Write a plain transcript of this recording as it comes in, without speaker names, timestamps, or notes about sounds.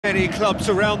Many clubs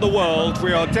around the world,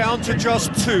 we are down to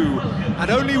just two, and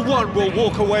only one will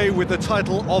walk away with the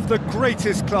title of the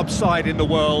greatest club side in the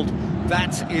world.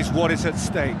 That is what is at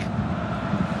stake.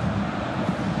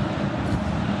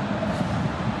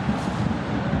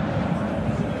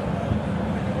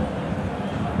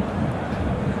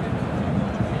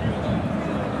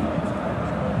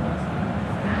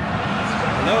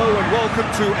 Hello and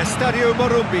welcome to Estadio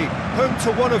Morumbi, home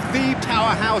to one of the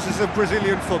powerhouses of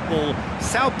Brazilian football,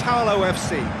 Sao Paulo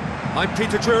FC. I'm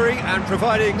Peter Drury, and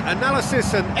providing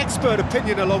analysis and expert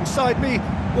opinion alongside me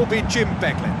will be Jim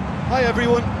Beglin. Hi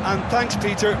everyone, and thanks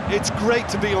Peter, it's great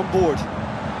to be on board.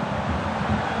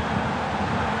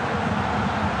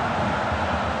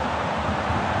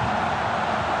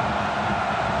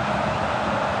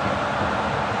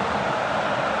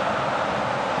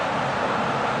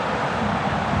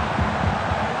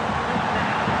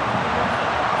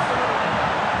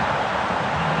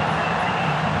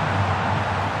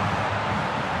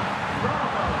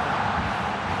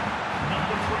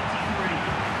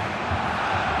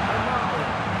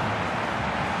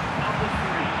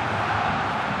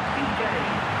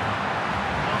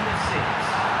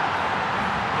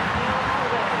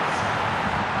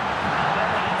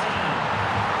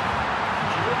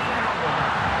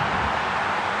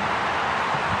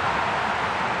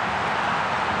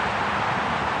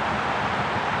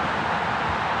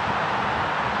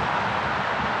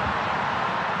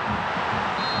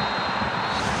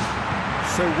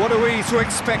 So what are we to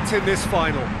expect in this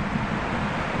final?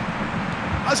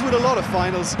 As with a lot of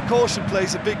finals, caution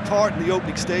plays a big part in the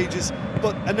opening stages,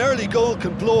 but an early goal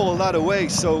can blow all that away,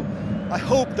 so I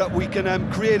hope that we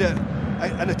can create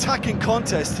an attacking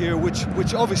contest here, which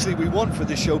obviously we want for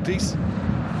this showpiece.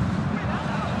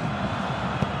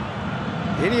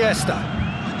 Iniesta.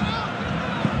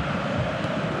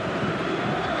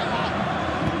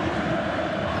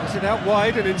 Has it out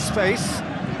wide and in space.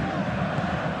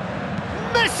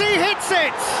 Messi hits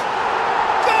it!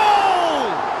 Goal!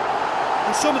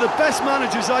 And some of the best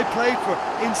managers I played for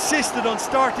insisted on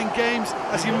starting games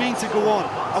as you mean to go on.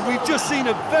 And we've just seen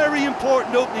a very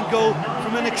important opening goal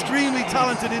from an extremely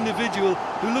talented individual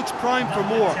who looks primed for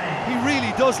more. He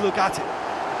really does look at it.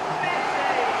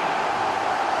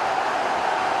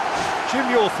 Jim,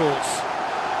 your thoughts?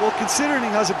 Well, considering he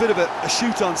has a bit of a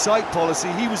shoot-on-sight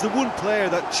policy, he was the one player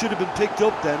that should have been picked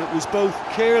up then. It was both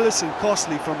careless and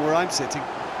costly from where I'm sitting.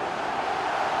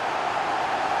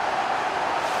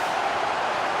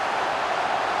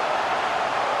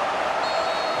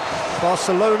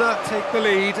 Barcelona take the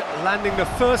lead, landing the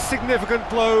first significant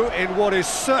blow in what is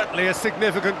certainly a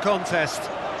significant contest.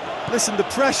 Listen, the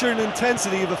pressure and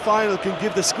intensity of a final can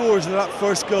give the scorers of that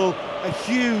first goal a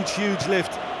huge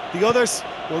lift. The others,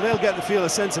 well, they'll get to feel a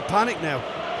sense of panic now.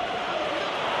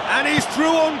 And he's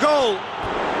through on goal.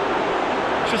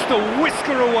 Just a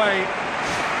whisker away.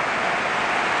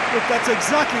 Look, that's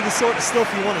exactly the sort of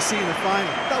stuff you want to see in the final.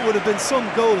 That would have been some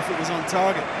goal if it was on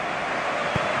target.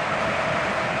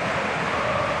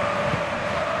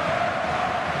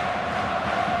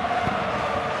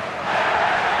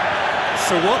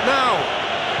 So what now?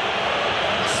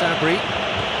 Sabri.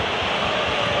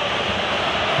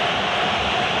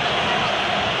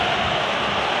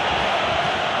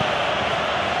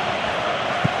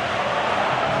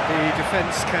 The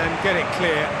defence can get it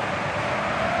clear.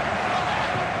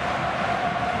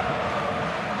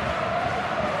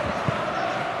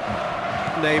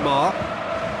 Neymar.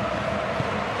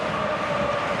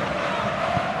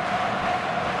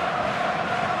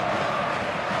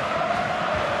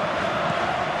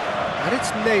 And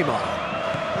it's Neymar.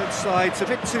 Both sides a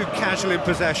bit too casual in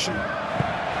possession.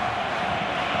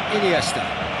 Iniesta.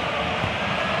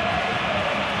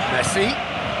 Messi.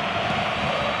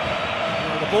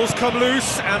 The ball's come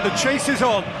loose and the chase is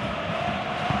on.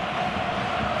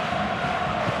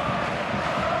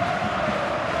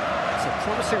 It's a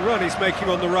promising run he's making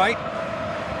on the right.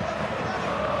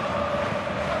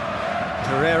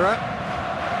 Pereira.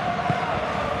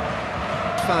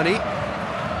 Fanny.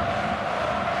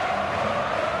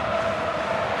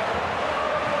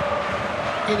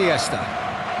 Iniesta.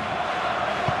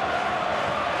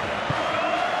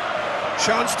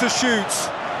 Chance to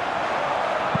shoot.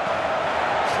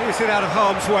 Clears it out of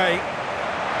harm's way.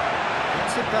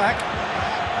 Gets it back.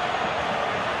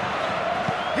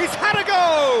 He's had a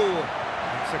go!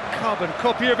 It's a carbon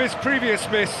copy of his previous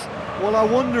miss. Well, I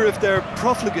wonder if their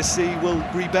profligacy will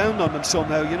rebound on them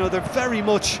somehow. You know, they're very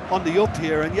much on the up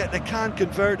here, and yet they can't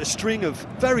convert a string of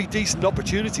very decent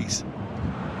opportunities.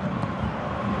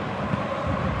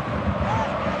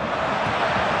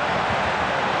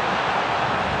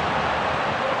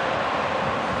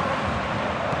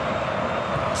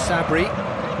 Sabri.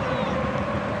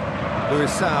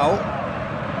 Luisao.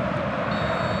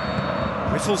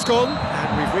 Whistle's gone,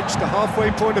 and we've reached the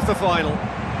halfway point of the final.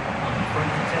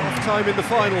 Half-time in the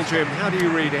final, Jim. How do you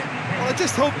read it? Well, I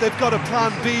just hope they've got a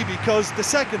plan B, because the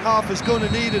second half is going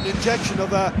to need an injection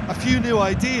of a few new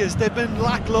ideas. They've been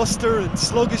lacklustre and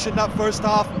sluggish in that first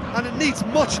half, and it needs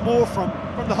much more from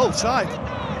the whole side.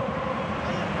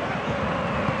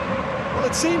 Well,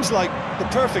 it seems like the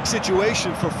perfect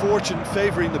situation for fortune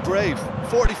favouring the brave.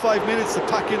 45 minutes to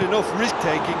pack in enough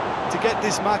risk-taking to get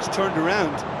this match turned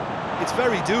around. It's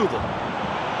very doable.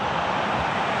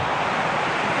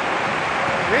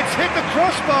 It's hit the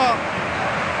crossbar.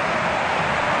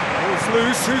 It's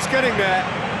loose. Who's getting there?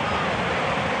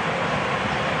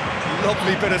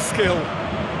 Lovely bit of skill.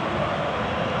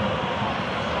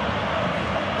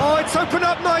 Oh, it's opened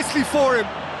up nicely for him.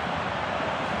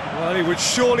 Well, he would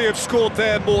surely have scored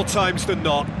there more times than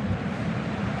not.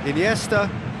 Iniesta,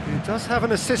 who does have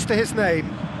an assist to his name.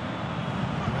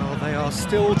 Well, they are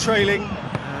still trailing,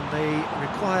 and they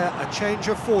require a change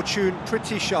of fortune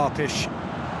pretty sharpish.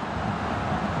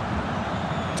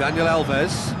 Daniel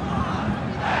Alves.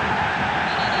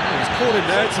 He's caught him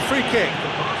there, it's a free kick.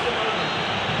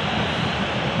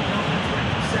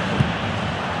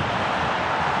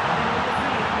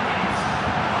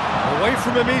 Away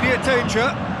from immediate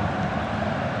danger.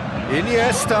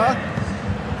 Iniesta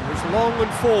was long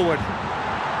and forward,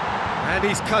 and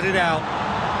he's cut it out.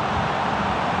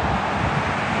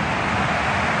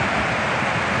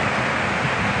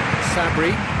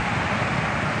 Sabri.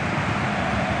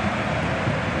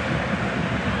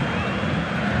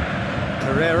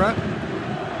 Pereira.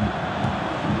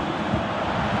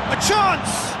 A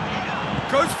chance!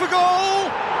 Goes for goal!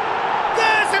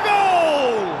 There's a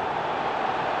goal!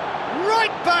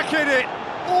 Right back in it!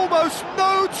 Almost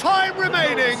no time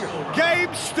remaining.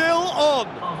 Game still on.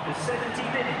 After 70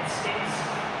 minutes, it's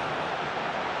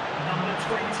number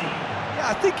 20. Yeah,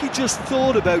 I think he just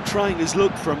thought about trying his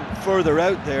luck from further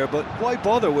out there, but why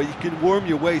bother when you can worm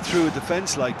your way through a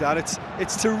defence like that?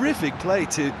 It's terrific play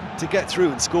to get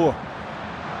through and score.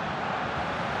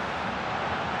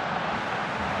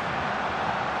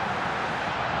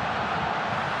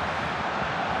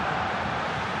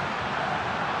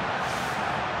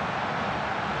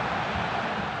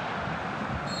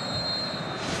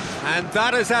 And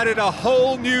that has added a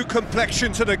whole new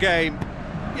complexion to the game.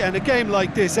 Yeah, in a game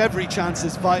like this, every chance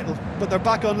is vital, but they're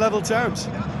back on level terms.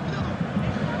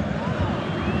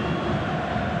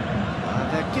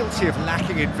 They're guilty of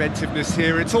lacking inventiveness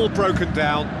here. It's all broken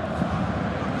down.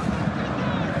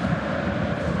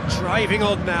 Driving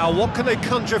on now. What can they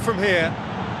conjure from here?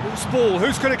 Who's ball?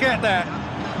 Who's going to get there?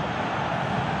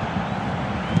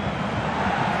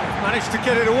 Managed to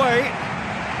get it away.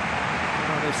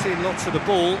 Well, they've seen lots of the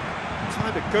ball.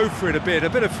 Time to go for it a bit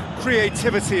of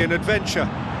creativity and adventure.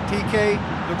 PK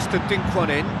looks to dink one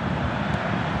in.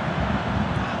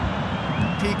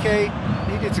 PK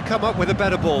needed to come up with a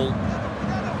better ball.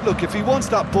 Look, if he wants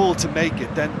that ball to make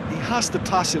it, then he has to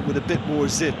pass it with a bit more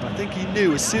zip. I think he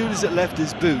knew as soon as it left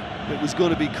his boot, it was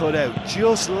going to be cut out.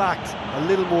 Just lacked a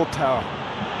little more power.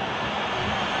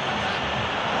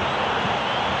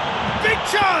 Big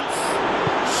chance!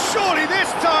 Surely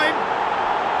this time!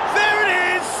 There it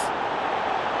is!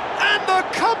 And the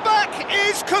comeback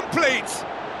is complete!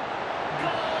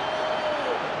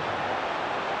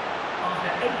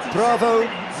 Bravo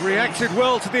reacted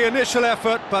well to the initial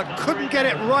effort, but couldn't get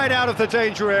it right out of the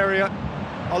danger area.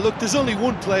 Oh, look, there's only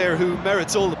one player who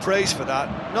merits all the praise for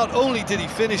that. Not only did he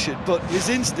finish it, but his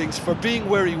instincts for being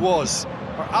where he was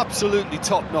are absolutely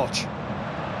top-notch.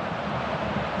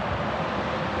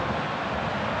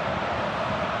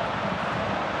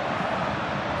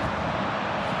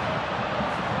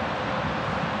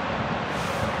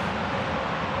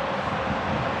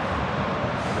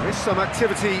 There is some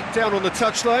activity down on the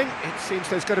touchline. It seems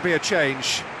there's going to be a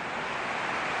change.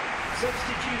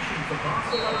 Substitution for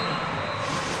Barcelona.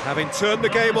 Having turned the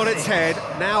game on its head,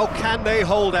 now can they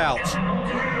hold out?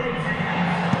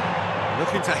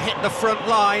 Looking to hit the front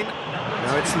line.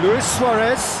 Now it's Luis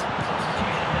Suarez.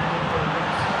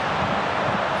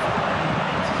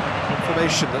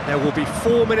 Confirmation that there will be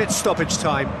 4 minutes stoppage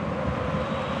time.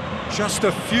 Just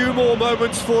a few more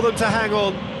moments for them to hang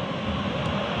on.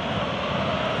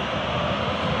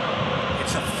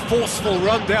 It's a forceful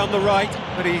run down the right,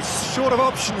 but he's short of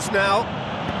options now.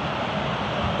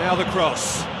 Now the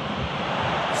cross.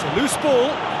 It's a loose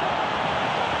ball.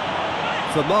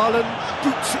 Vermaelen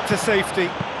boots it to safety.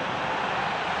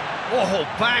 Oh,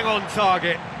 bang on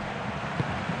target.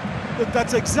 Look,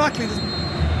 that's exactly the...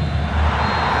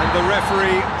 And the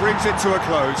referee brings it to a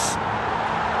close.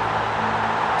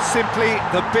 Simply,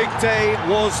 the big day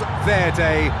was their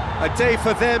day. A day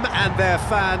for them and their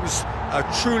fans, a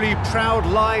truly proud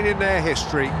line in their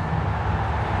history.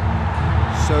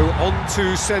 So on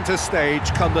to centre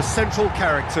stage come the central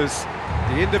characters,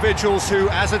 the individuals who,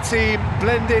 as a team,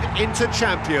 blended into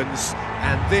champions,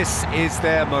 and this is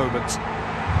their moment.